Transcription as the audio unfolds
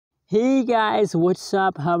Hey guys, what's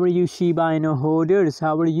up? How are you, Shiba Inu holders?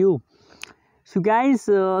 How are you? So guys,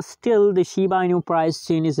 still the Shiba Inu price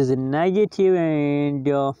changes is negative, and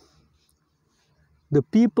the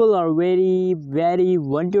people are very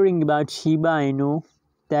wondering about Shiba Inu,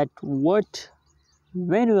 that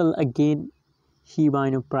when will again Shiba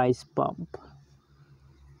Inu price pump?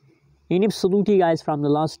 And absolutely guys, from the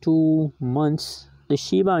last 2 months the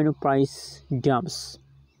Shiba Inu price jumps.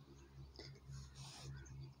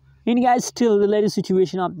 And guys, still the latest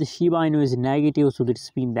situation of the Shiba Inu is negative, so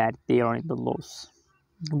this means that they are in the loss.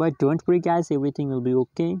 But don't worry guys, everything will be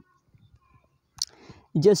okay.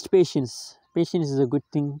 Just patience. Patience is a good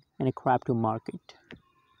thing in a crypto market.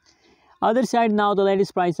 Other side, now the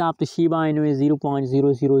latest price of the Shiba Inu is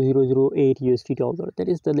 0.00008 USD dollar. That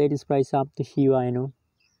is the latest price of the Shiba Inu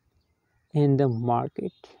in the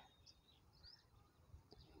market.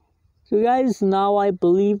 So guys, now I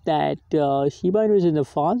believe that Shiba Inu is in the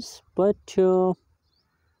falls, but you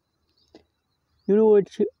know what,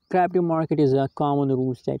 crypto market is a common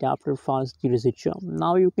rules that after falls there is a jump.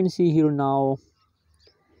 Now you can see here, now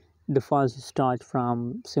the falls start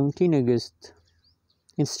from 17 August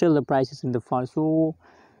and still the price is in the fall. So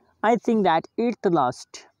I think that 8th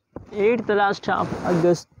last of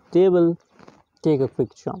August they will take a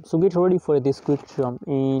quick jump. So get ready for this quick jump,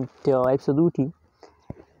 and absolutely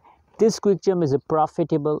this quick jump is a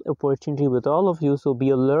profitable opportunity with all of you. So be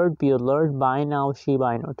alert, buy now Shiba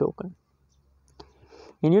Inu token.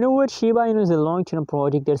 And you know what, Shiba Inu is a long-term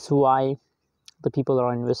project, that's why the people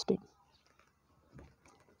are investing.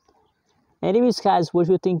 Anyways guys, what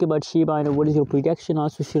do you think about Shiba Inu? What is your prediction?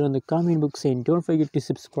 Also share in the comment box, and don't forget to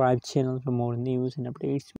subscribe channel for more news and updates.